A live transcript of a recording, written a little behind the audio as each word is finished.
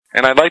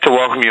And I'd like to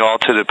welcome you all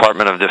to the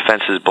Department of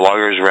Defense's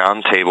Bloggers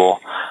Roundtable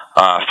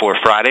for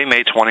Friday,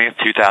 May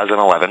 20th,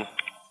 2011.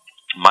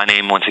 My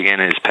name, once again,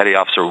 is Petty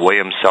Officer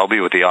William Selby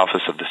with the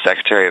Office of the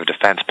Secretary of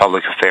Defense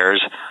Public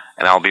Affairs,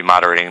 and I'll be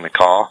moderating the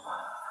call.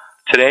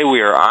 Today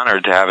we are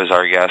honored to have as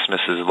our guest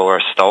Mrs.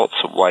 Laura Stultz,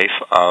 wife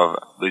of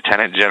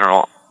Lieutenant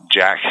General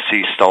Jack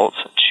C. Stultz,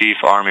 Chief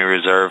Army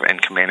Reserve and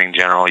Commanding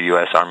General,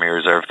 U.S. Army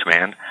Reserve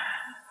Command.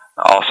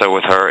 Also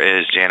with her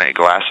is Janet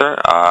Glasser.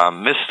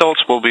 Ms.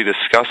 Stultz will be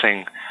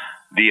discussing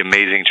the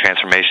amazing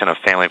transformation of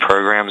family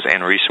programs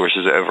and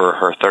resources over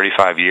her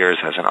 35 years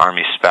as an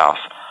Army spouse.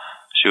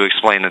 She will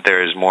explain that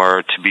there is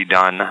more to be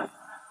done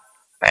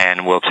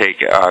and will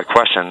take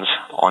questions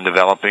on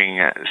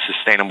developing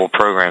sustainable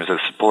programs that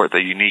support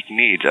the unique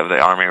needs of the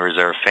Army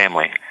Reserve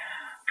family.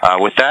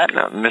 With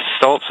that, Ms.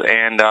 Stultz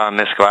and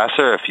Ms.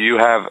 Glasser, if you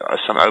have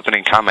some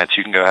opening comments,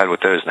 you can go ahead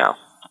with those now.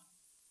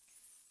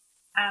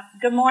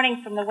 Good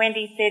morning from the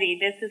Windy City.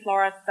 This is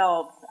Laura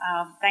Stultz.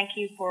 Thank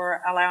you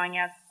for allowing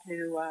us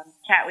to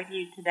chat with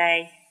you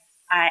today.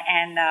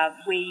 And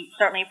we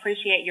certainly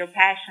appreciate your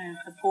passion and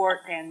support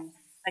and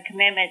the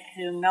commitment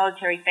to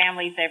military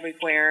families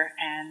everywhere,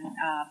 and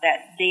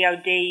that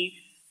DoD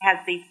has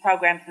these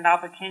programs and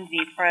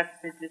opportunities for us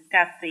to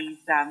discuss these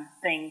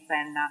things.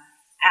 And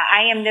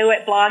I am new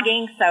at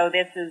blogging, so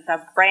this is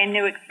a brand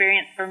new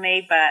experience for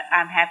me, but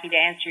I'm happy to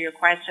answer your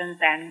questions.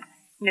 And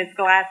Ms.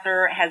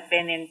 Glasser has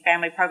been in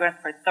family programs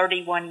for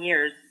 31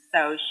 years,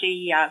 so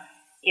she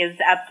is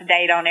up to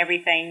date on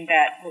everything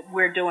that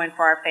we're doing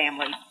for our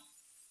families.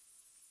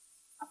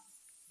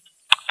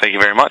 Thank you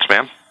very much,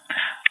 ma'am.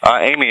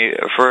 Amy,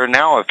 for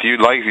now, if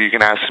you'd like, you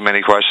can ask as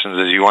many questions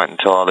as you want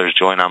until others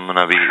join. I'm going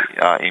to be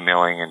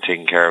emailing and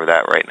taking care of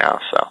that right now.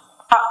 So.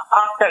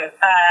 Awesome.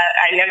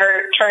 I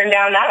never turned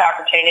down that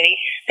opportunity.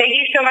 Thank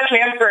you so much,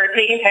 ma'am, for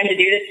taking time to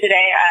do this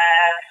today.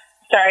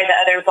 Sorry the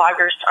other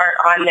bloggers aren't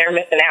on there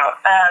missing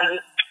out.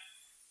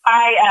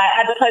 I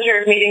had the pleasure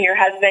of meeting your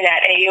husband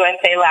at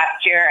AUSA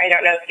last year. I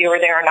don't know if you were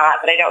there or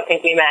not, but I don't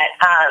think we met.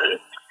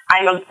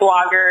 I'm a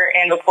blogger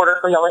and reporter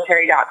for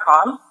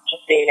military.com,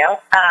 just so you know.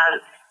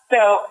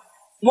 So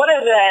one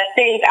of the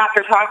things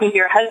after talking to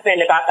your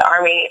husband about the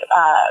Army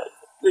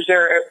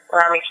Reserve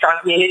or Army Strong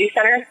Community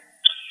Center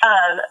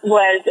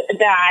was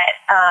that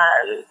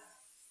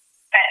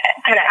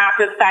kind of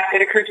after the fact,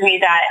 it occurred to me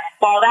that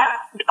while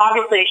that's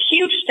obviously a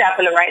huge step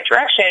in the right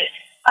direction,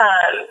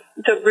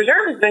 the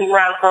Reserve has been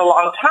around for a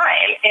long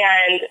time.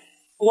 And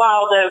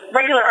while the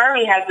regular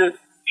Army has a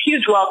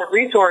huge wealth of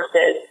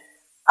resources,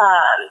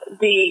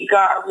 the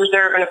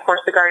Reserve and, of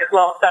course, the Guard as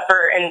well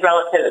suffer in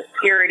relative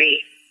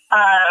obscurity.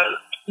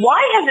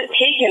 Why has it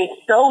taken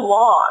so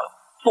long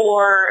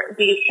for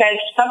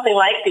something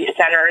like these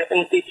centers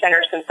and these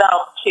centers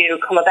themselves to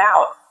come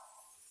about?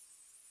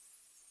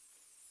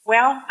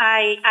 Well,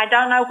 I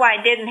don't know why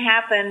it didn't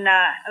happen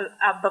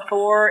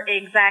before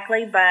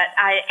exactly, but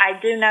I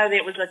do know that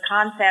it was a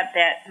concept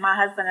that my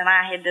husband and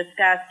I had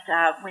discussed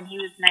when he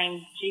was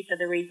named Chief of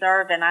the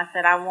Reserve, and I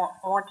said I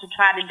want to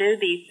try to do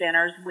these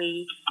centers.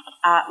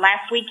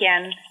 Last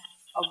weekend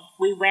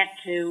we went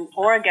to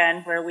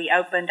Oregon, where we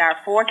opened our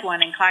fourth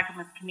one in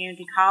Clackamas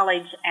Community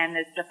College, and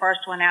it's the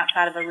first one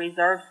outside of a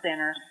reserve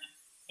center.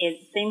 It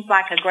seems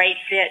like a great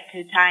fit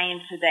to tie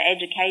into the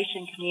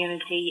education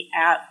community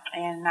out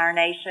in our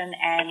nation,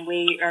 and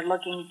we are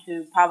looking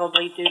to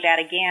probably do that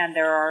again.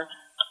 There are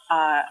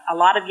a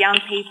lot of young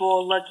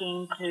people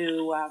looking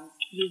to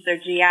use their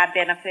GI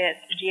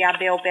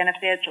Bill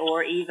benefits,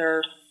 or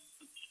either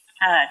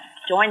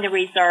join the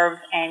reserve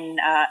and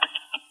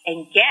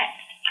get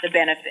the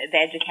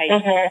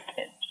education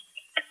benefits.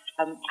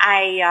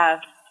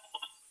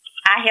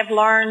 I have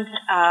learned,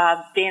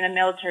 being a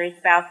military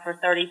spouse for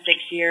 36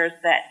 years,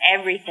 that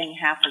everything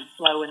happens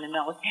slow in the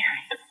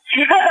military.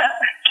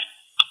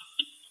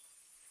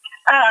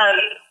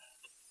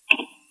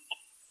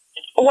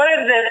 One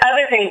of the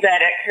other things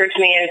that occurred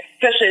to me, is,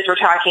 especially as we're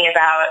talking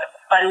about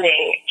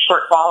funding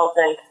shortfalls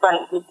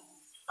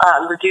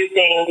and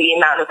reducing the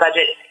amount of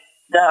budget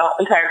the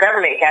entire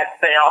government gets,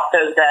 but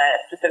also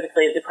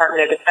specifically the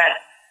Department of Defense,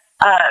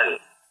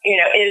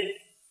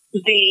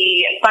 is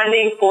the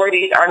funding for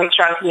these Army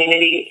Strong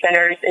Community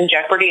Centers in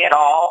jeopardy at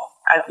all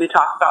as we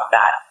talk about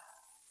that?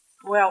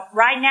 Well,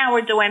 right now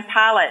we're doing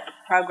pilot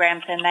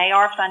programs, and they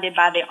are funded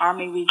by the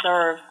Army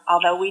Reserve,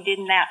 although we did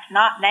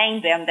not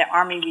name them the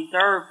Army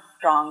Reserve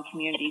Strong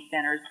Community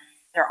Centers.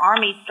 They're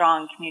Army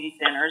Strong Community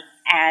Centers,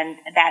 and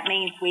that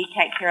means we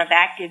take care of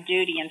active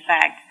duty. In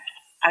fact,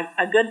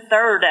 a good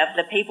third of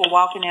the people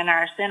walking in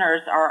our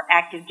centers are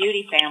active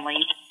duty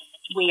families.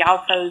 We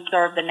also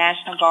serve the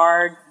National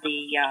Guard,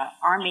 the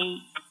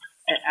Army,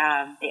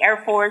 the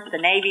Air Force, the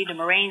Navy, the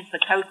Marines, the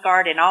Coast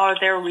Guard, and all of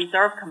their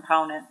reserve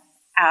components.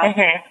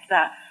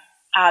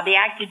 The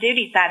active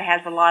duty side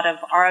has a lot of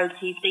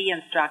ROTC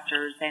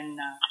instructors and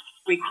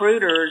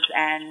recruiters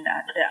and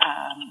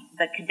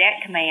the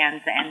cadet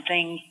commands and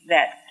things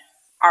that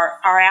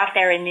are out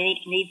there and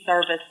need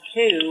service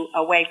too,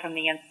 away from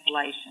the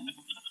installation.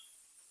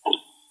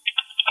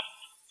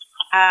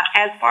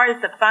 As far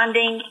as the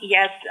funding,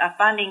 yes,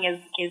 funding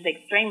is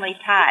extremely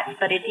tight.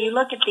 But if you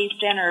look at these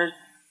centers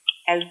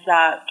as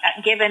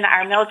giving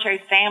our military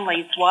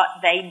families what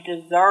they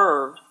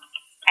deserve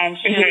and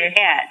should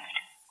get,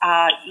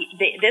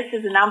 this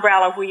is an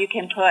umbrella where you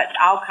can put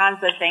all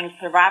kinds of things,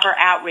 survivor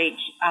outreach,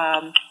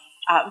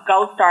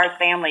 Gold Star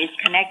families,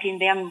 connecting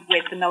them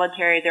with the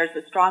military. There's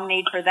a strong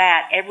need for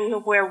that.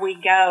 Everywhere we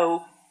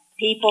go,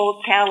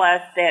 people tell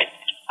us that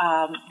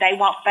they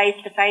want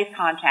face-to-face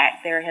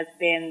contact. There has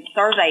been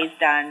surveys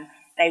done.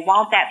 They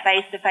want that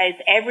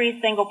face-to-face. Every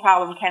single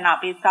problem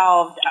cannot be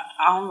solved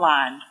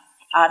online.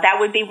 That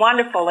would be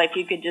wonderful if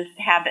you could just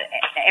have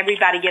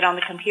everybody get on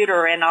the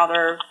computer and all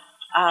their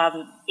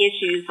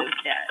issues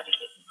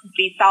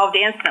be solved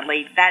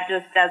instantly. That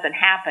just doesn't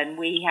happen.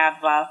 We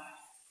have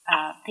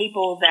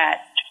people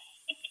that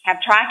have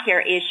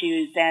TRICARE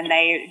issues, and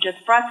they're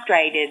just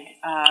frustrated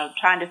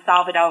trying to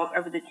solve it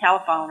over the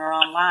telephone or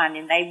online.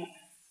 And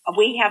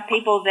we have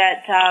people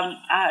that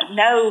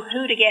know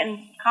who to get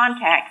in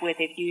contact with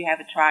if you have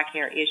a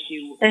TRICARE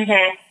issue.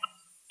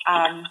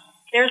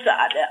 There's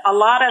a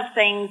lot of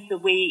things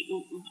that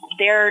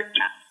they're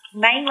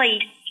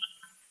mainly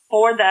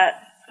for the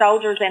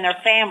soldiers and their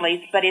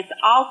families, but it's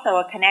also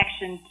a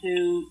connection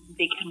to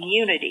the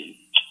community.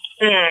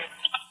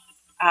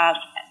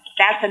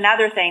 That's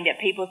another thing that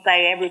people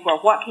say everywhere.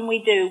 What can we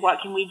do?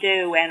 What can we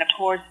do? And of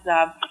course,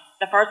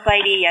 the First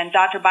Lady and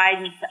Dr.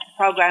 Biden's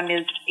program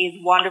is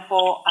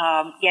wonderful,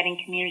 getting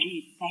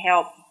communities to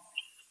help.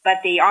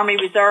 But the Army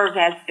Reserve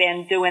has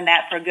been doing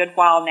that for a good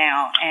while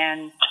now.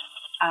 And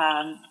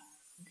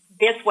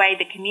this way,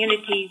 the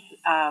communities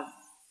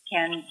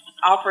can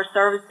offer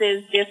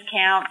services,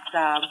 discounts,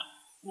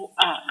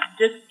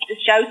 just to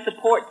show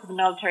support to the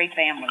military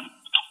families.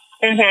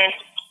 And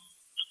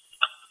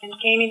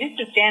Amy,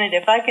 this is Janet.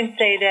 If I can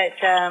say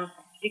that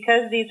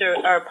because these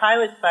are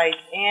pilot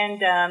sites,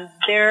 and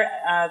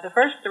the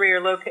first three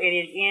are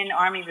located in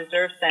Army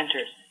Reserve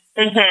Centers.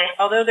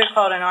 Although they're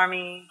called an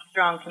Army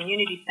Strong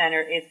Community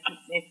Center,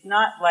 it's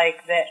not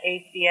like the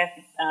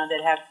ACS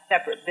that have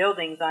separate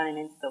buildings on an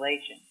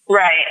installation.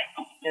 Right.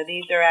 So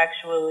these are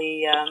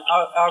actually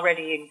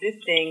already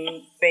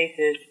existing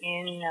spaces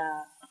in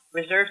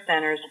reserve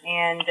centers,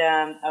 and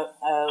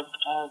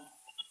a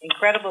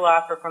incredible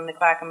offer from the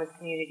Clackamas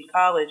Community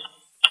College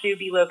to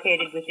be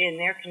located within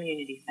their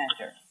community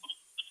center.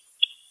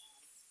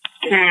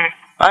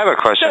 I have a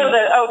question. So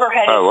the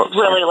overhead is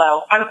really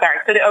low. I'm sorry.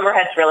 So the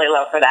overhead's really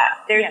low for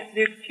that. There's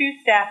 2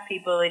 staff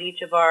people at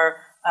each of our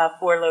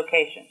 4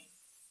 locations.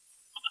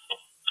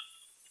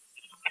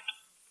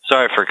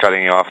 Sorry for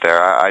cutting you off there.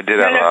 I did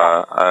have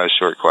a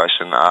short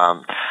question.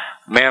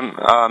 Ma'am,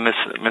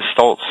 Miss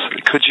Stultz,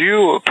 could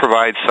you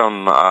provide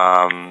some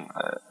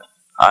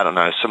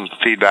some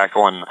feedback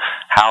on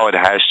how it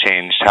has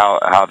changed,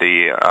 how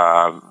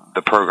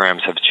the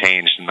programs have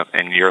changed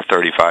in your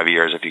 35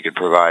 years, if you could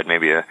provide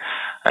maybe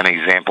an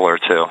example or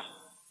two.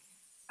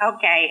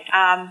 Okay.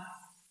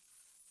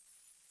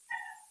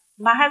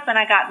 My husband and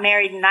I got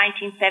married in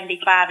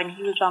 1975, and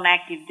he was on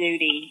active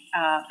duty.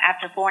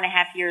 After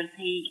 4.5 years,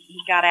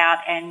 he got out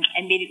and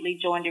immediately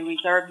joined a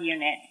reserve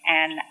unit,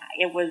 and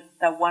it was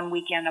the 1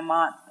 weekend a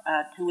month,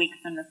 2 weeks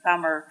in the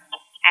summer.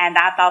 And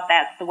I thought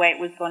that's the way it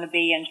was going to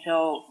be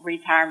until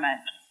retirement.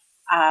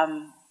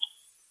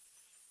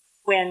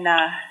 When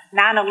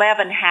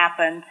 9/11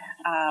 happened,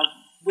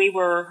 we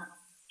were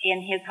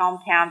in his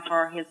hometown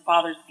for his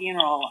father's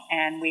funeral,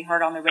 and we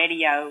heard on the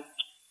radio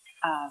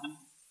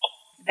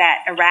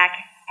that Iraq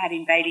had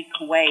invaded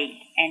Kuwait,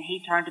 and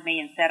he turned to me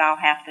and said, "I'll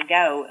have to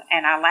go."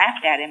 And I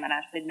laughed at him, and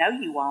I said, "No,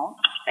 you won't.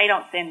 They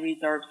don't send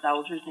reserve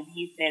soldiers." And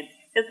he said,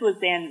 this was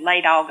in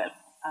late August,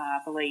 I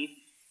believe.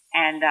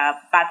 And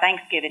by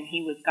Thanksgiving,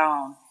 he was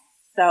gone.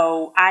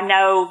 So I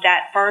know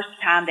that first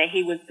time that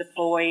he was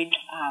deployed,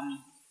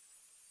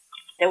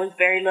 there was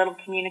very little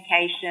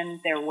communication.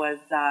 There was,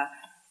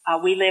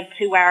 we lived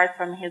 2 hours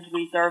from his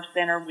reserve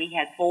center. We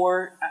had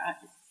 4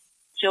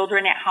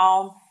 children at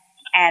home,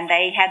 and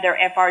they had their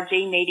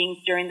FRG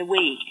meetings during the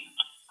week.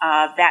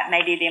 That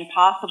made it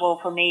impossible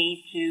for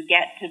me to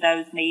get to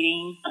those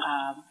meetings.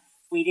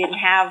 We didn't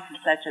have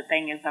such a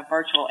thing as a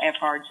virtual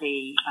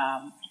FRG.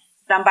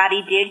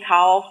 Somebody did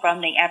call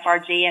from the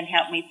FRG and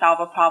help me solve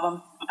a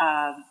problem.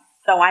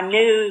 So I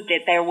knew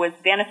that there was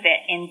benefit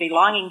in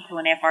belonging to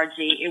an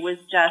FRG. It was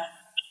just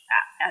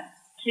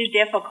too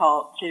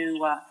difficult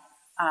to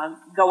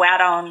go out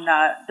on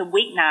the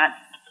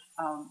weeknights,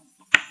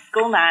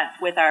 school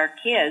nights with our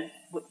kids.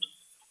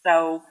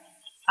 So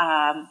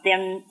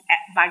then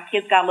my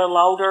kids got a little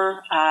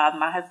older.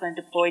 My husband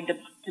deployed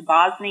to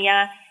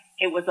Bosnia.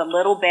 It was a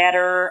little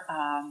better.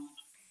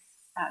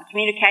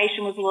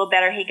 Communication was a little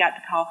better. He got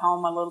to call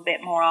home a little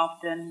bit more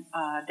often.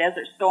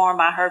 Desert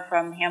Storm, I heard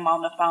from him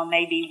on the phone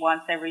maybe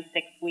once every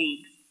 6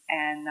 weeks.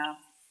 And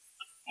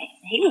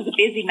he was a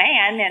busy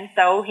man, and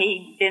so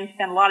he didn't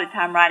spend a lot of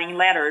time writing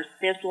letters.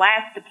 This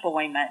last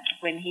deployment,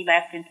 when he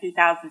left in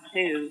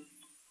 2002,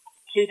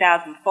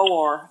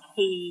 2004,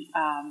 he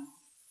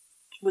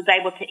was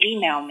able to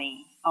email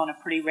me on a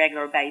pretty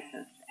regular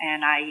basis.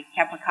 and I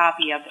kept a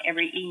copy of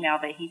every email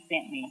that he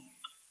sent me.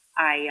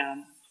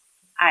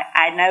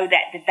 I know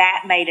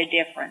that made a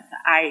difference.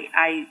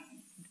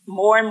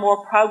 More and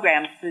more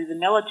programs through the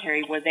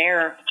military were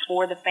there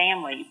for the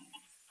families.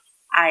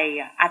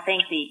 I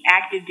think the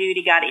active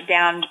duty got it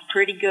down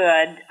pretty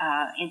good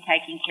in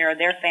taking care of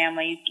their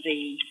families.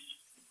 The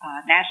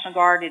National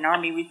Guard and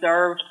Army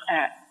Reserve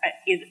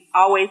is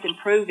always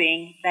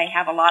improving. They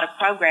have a lot of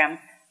programs,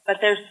 but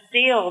there's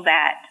still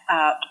that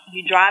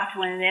you drive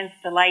to an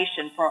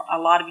installation for a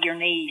lot of your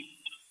needs.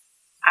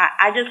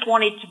 I just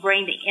wanted to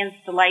bring the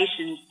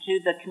installations to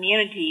the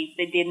communities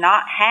that did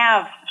not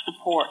have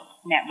support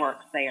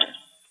networks there,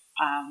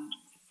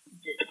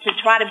 to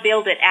try to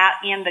build it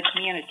out in the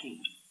community.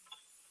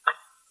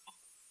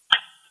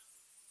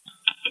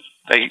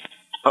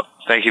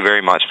 Thank you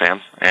very much,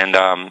 ma'am. And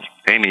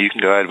Amy, you can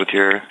go ahead with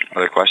your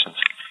other questions.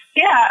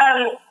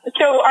 Yeah.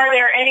 So are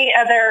there any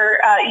other,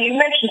 you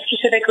mentioned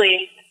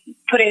specifically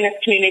putting this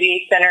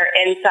community center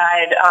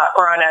inside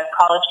or on a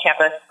college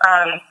campus,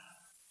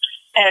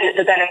 and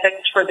the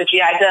benefits for the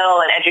GI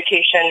Bill and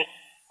education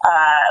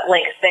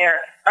links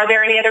there. Are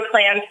there any other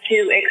plans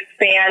to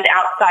expand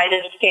outside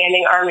of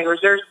standing Army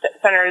Reserve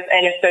centers,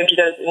 and if so, do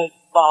those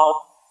involve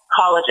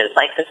colleges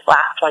like this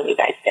last one you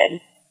guys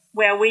did?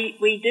 Well,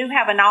 we do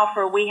have an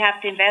offer. We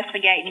have to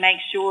investigate and make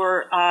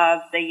sure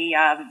of the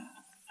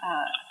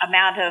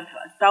amount of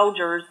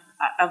soldiers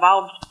of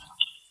all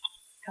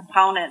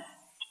components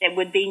that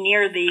would be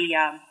near the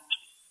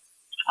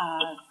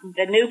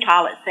new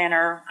pilot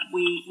center.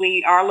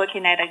 We are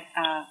looking at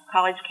a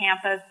college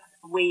campus.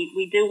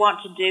 We do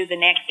want to do the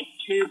next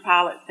 2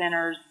 pilot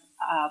centers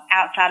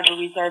outside of a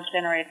reserve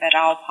center if at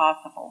all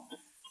possible.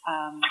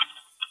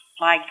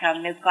 Like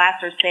Ms.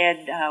 Glasser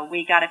said,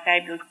 we got a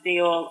fabulous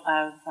deal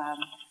of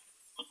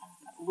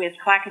with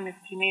Clackamas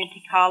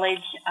Community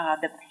College.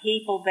 The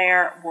people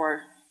there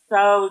were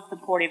so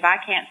supportive. I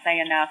can't say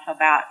enough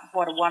about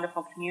what a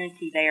wonderful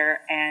community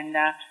there, and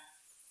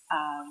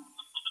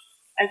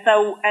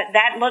so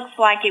that looks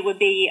like it would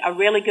be a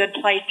really good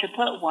place to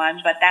put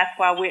one. But that's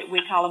why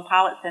we call them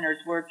pilot centers.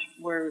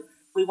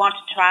 We want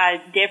to try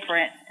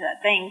different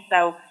things.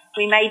 So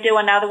we may do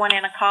another one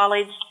in a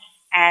college.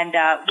 And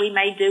we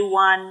may do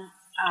one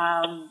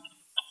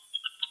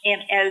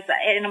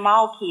in a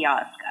mall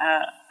kiosk.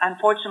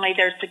 Unfortunately,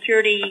 there's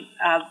security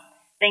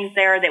things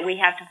there that we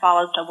have to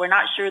follow, so we're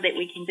not sure that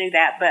we can do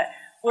that. But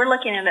we're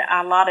looking at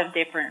a lot of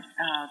different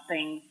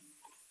things.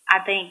 I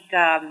think,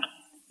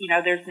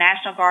 there's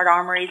National Guard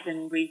armories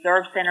and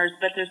reserve centers,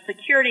 but there's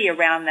security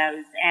around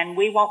those. And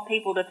we want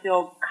people to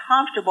feel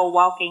comfortable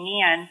walking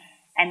in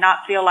and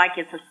not feel like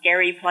it's a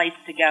scary place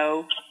to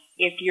go.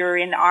 If you're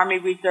in the Army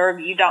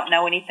Reserve, you don't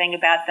know anything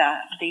about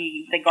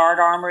the Guard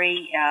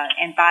Armory,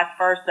 and vice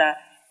versa.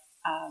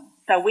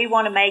 So we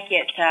want to make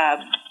it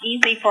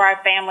easy for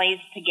our families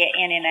to get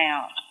in and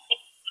out.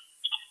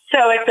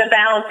 So it's a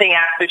balancing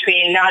act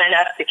between not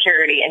enough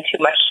security and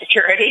too much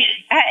security.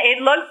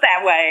 It looks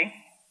that way.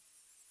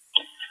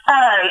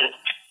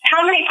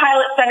 How many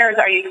pilot centers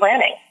are you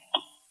planning?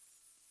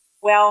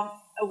 Well,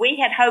 we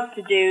had hoped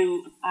to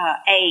do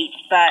 8,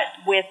 but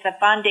with the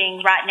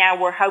funding right now,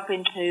 we're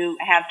hoping to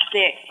have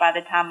 6 by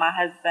the time my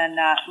husband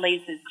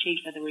leaves as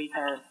Chief of the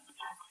Reserve.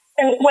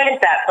 And when is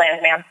that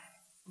planned, ma'am?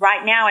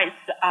 Right now,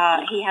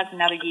 he has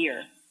another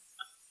year.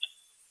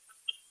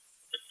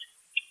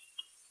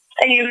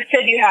 And you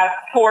said you have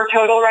 4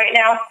 total right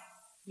now?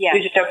 Yes.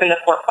 You just opened the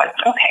 4th one.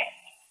 Okay.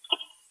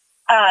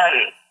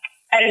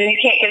 And you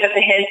can't give us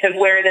a hint of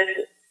where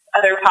this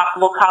other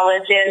possible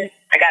college is?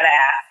 I got to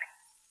ask.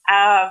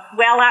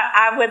 Well,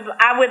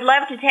 I would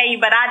love to tell you,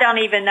 but I don't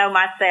even know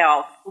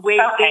myself. We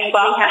have 3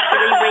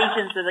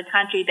 regions of the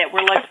country that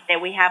we're looking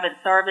at we haven't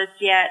serviced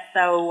yet.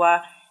 So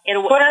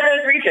what are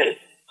those regions?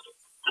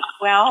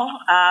 Well,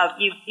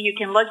 you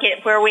can look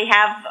at where we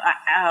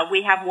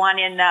have one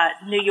in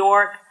New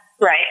York,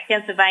 right,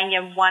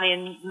 Pennsylvania, one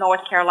in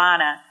North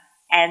Carolina,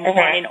 and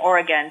one in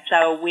Oregon.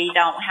 So we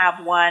don't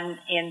have one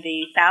in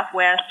the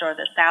Southwest or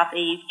the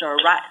Southeast or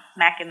right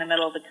smack in the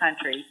middle of the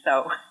country.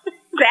 So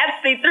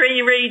that's the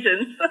 3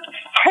 regions,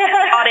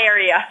 hot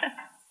area.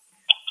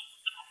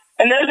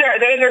 And those are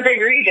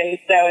big regions.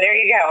 So there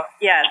you go.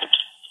 Yes.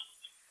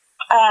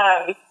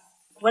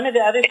 One of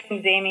the other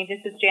things, Amy,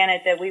 this is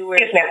Janet, that we were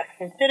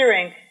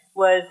considering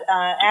was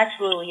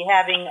actually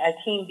having a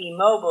team be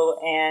mobile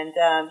and,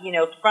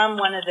 from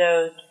one of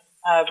those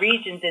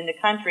regions in the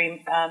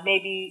country,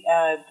 maybe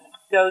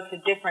go to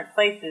different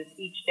places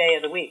each day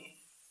of the week.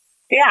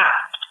 Yeah.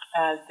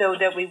 So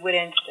that we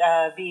wouldn't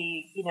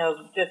be,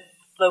 just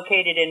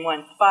located in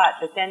one spot,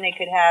 but then they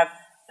could have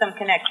some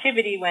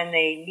connectivity when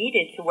they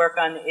needed to work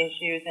on the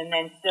issues and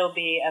then still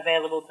be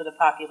available to the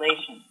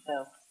population.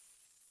 So.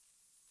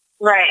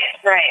 Right.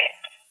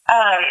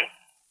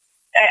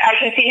 I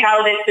can see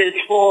how this is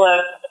full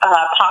of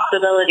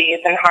possibilities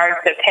and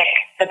hard to pick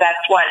the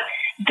best one.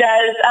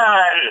 Does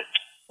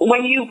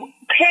when you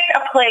pick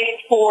a place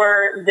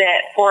for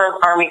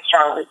Army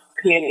Strong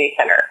Community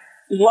Center,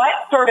 what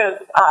sort of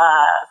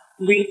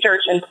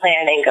research and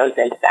planning goes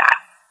into that?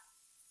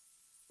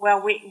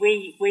 Well,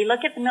 we look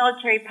at the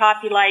military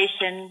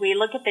population. We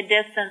look at the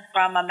distance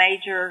from a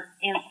major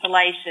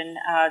installation.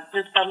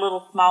 Just a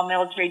little small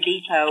military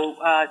depot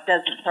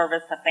doesn't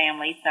service a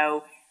family.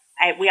 So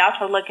we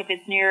also look if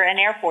it's near an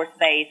Air Force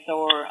base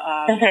or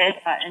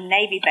a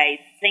Navy base,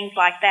 things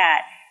like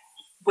that,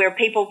 where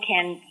people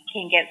can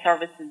get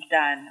services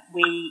done.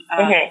 We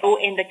go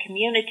in the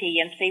community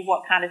and see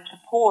what kind of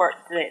support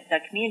the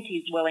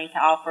community is willing to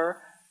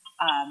offer.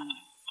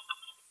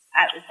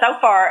 So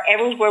far,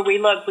 everywhere we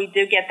look, we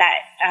do get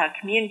that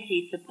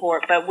community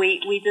support, but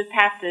we just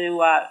have to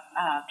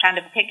kind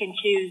of pick and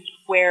choose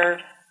where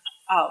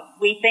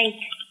we think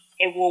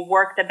it will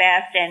work the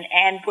best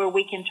and where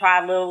we can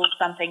try a little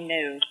something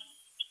new.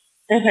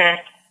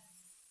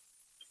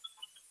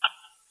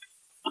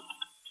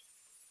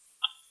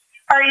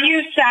 Are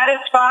you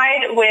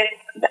satisfied with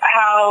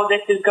how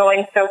this is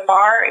going so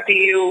far?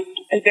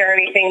 Is there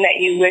anything that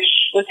you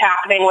wish was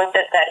happening with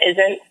it that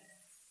isn't?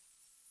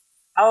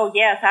 Oh,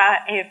 yes.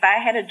 If I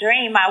had a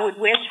dream, I would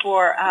wish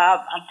for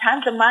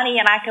tons of money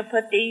and I could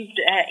put these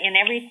in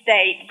every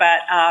state,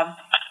 but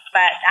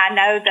I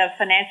know the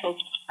financial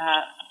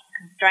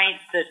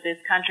constraints that this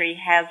country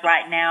has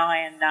right now,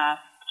 and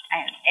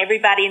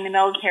everybody in the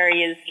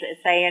military is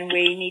saying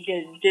we need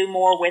to do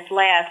more with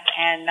less,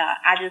 and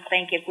I just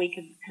think if we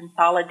could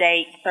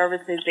consolidate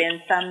services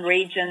in some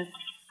regions,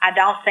 I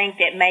don't think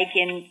that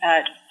making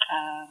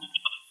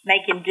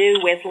do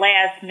with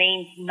less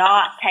means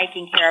not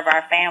taking care of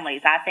our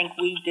families. I think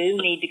we do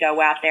need to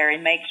go out there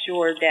and make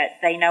sure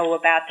that they know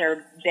about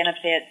their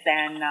benefits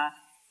and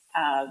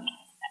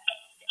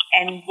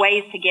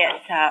ways to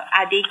get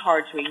ID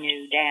cards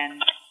renewed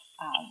and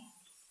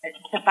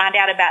to find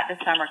out about the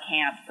summer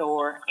camps.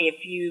 Or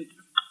if you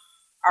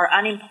are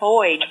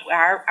unemployed,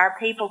 our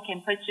people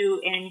can put you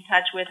in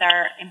touch with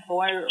our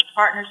employer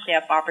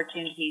partnership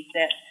opportunities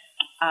that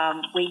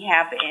we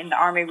have in the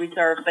Army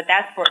Reserve, but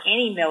that's for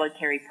any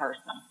military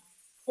person.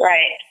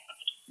 Right.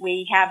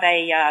 We have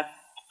a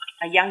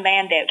young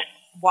man that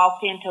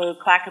walked into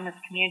Clackamas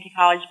Community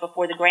College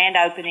before the grand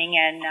opening,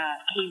 and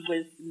he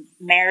was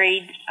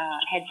married,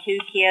 had 2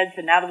 kids,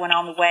 another one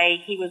on the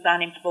way. He was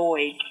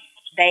unemployed.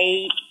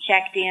 They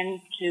checked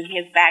into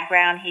his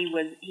background. He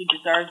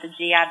deserved the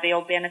GI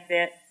Bill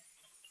benefit,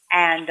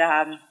 and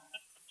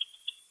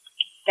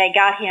they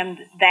got him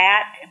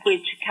that,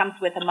 which comes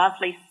with a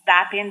monthly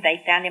stipend.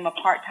 They found him a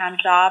part-time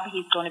job.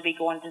 He's going to be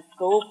going to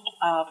school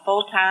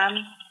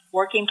full-time,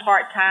 working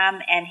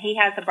part-time, and he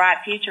has a bright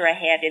future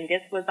ahead. And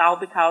this was all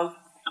because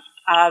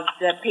of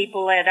the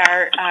people at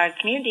our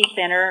community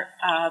center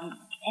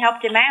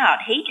helped him out.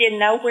 He didn't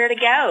know where to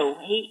go.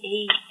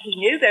 He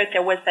knew that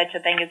there was such a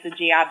thing as a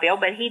GI Bill,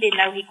 but he didn't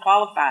know he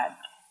qualified.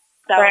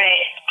 So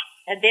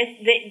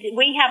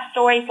we have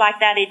stories like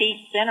that at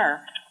each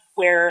center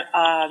where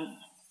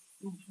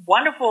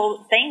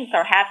wonderful things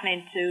are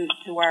happening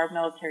to our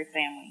military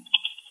families.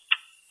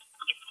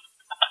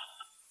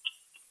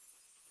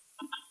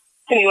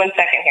 Give me 1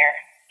 second here.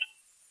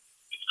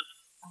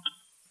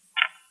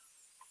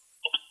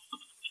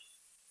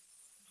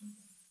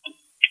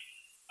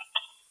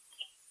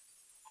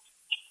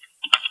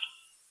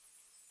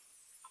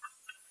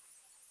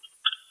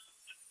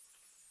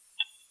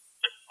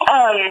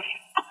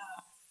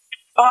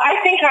 Well, I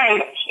think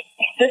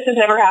this has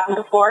never happened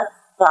before.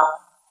 Well,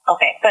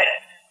 okay, but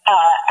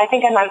I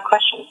think I'm out of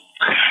questions.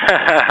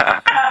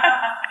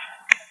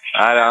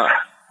 I don't.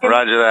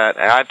 Roger that.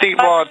 I think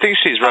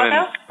she's running.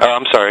 Oh,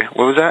 I'm sorry.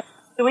 What was that?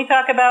 Can we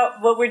talk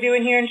about what we're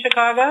doing here in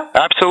Chicago?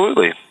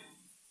 Absolutely.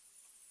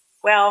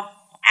 Well,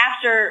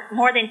 after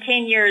more than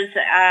 10 years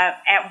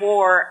at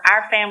war,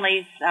 our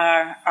families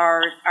are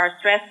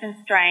stressed and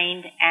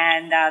strained,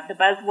 and the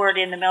buzzword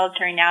in the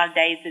military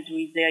nowadays is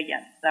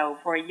resilience. So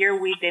for a year,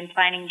 we've been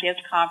planning this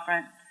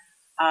conference.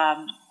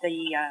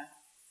 The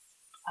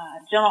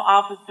general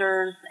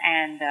officers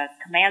and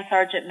command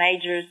sergeant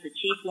majors, the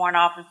chief warrant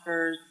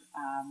officers,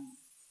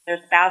 their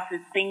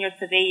spouses, senior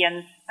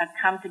civilians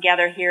come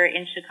together here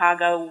in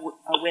Chicago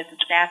with the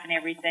staff and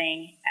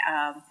everything.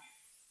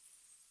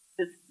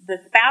 The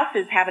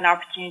spouses have an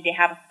opportunity to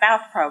have a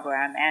spouse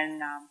program,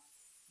 and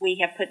we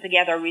have put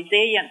together a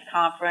resilience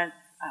conference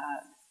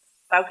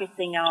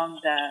focusing on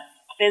the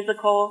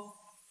physical,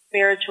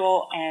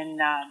 spiritual,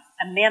 and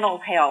mental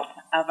health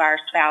of our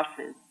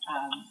spouses.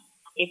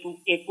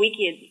 If we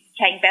could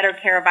take better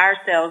care of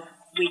ourselves,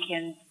 we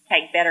can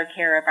take better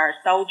care of our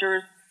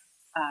soldiers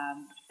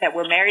that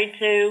we're married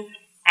to,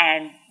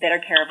 and better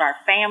care of our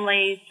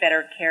families,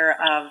 better care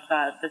of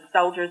the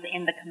soldiers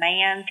in the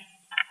command.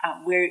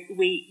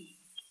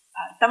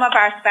 Some of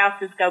our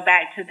spouses go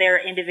back to their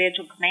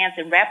individual commands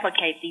and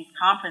replicate these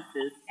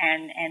conferences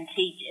and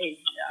teach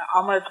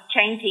almost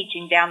chain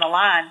teaching down the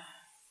line.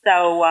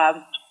 So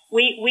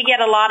we get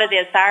a lot of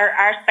this.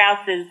 Our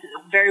spouses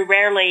very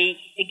rarely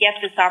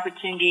get this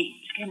opportunity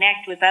to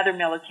connect with other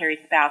military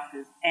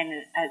spouses, and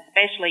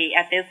especially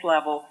at this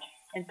level.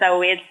 And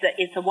so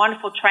it's a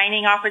wonderful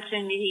training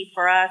opportunity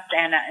for us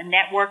and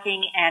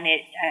networking, and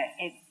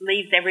it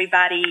leaves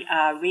everybody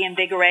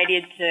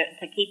reinvigorated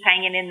to keep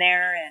hanging in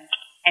there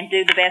and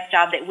do the best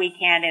job that we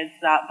can as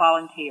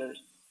volunteers.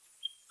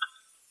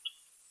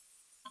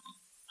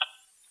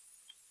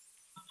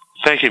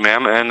 Thank you,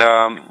 ma'am.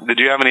 And did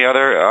you have any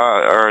other,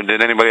 or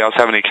did anybody else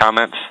have any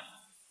comments?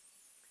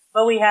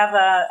 Well, we have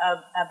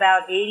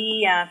about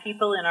 80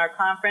 people in our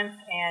conference,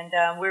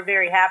 and we're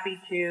very happy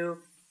to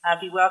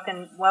be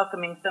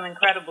welcoming some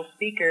incredible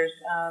speakers.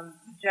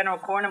 General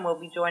Cornum will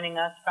be joining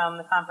us from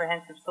the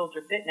Comprehensive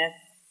Soldier Fitness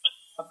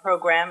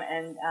program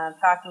and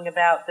talking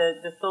about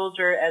the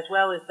soldier as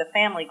well as the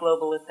family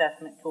global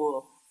assessment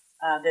tool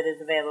that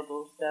is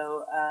available.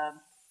 So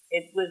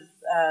it was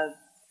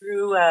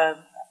through a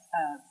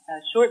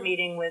short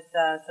meeting with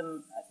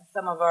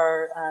some of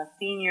our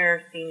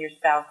senior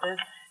spouses,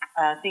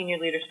 senior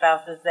leader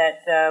spouses,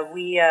 that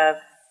we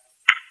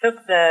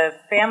took the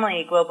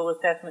family global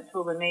assessment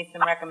tool and made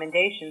some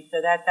recommendations.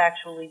 So that's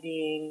actually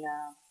being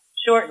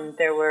shortened.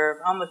 There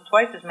were almost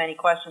twice as many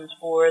questions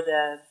for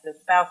the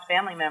spouse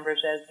family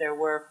members as there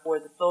were for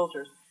the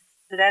soldiers.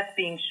 So that's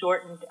being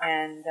shortened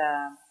and,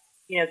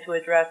 to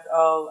address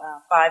all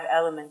 5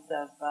 elements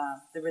of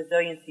the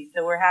resiliency.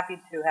 So we're happy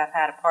to have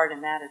had a part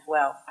in that as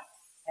well.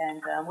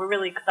 And we're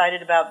really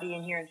excited about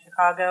being here in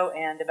Chicago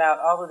and about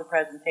all of the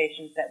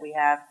presentations that we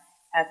have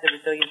at the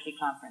Resiliency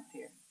Conference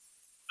here.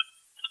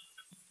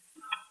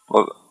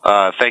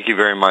 Well, thank you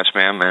very much,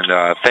 ma'am,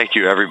 and thank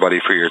you, everybody,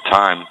 for your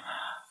time.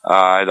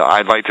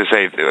 I'd like to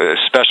say a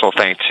special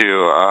thanks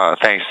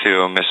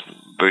to Ms.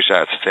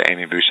 Buchatz, to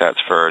Amy Buchatz,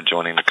 for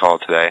joining the call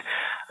today.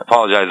 I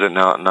apologize that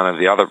none of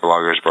the other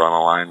bloggers were on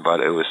the line, but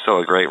it was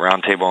still a great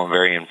roundtable and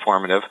very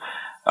informative.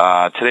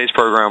 Today's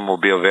program will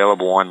be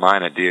available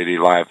online at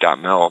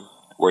DoDLive.mil,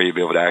 where you'll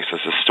be able to access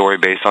a story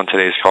based on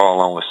today's call,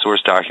 along with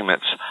source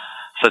documents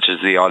such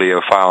as the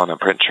audio file and a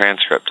print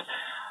transcript.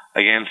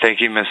 Again, thank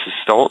you, Mrs.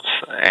 Stultz,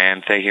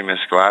 and thank you, Ms.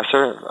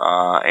 Glasser,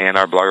 and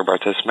our blogger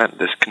participant.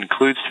 This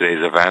concludes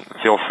today's event.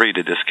 Feel free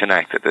to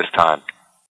disconnect at this time.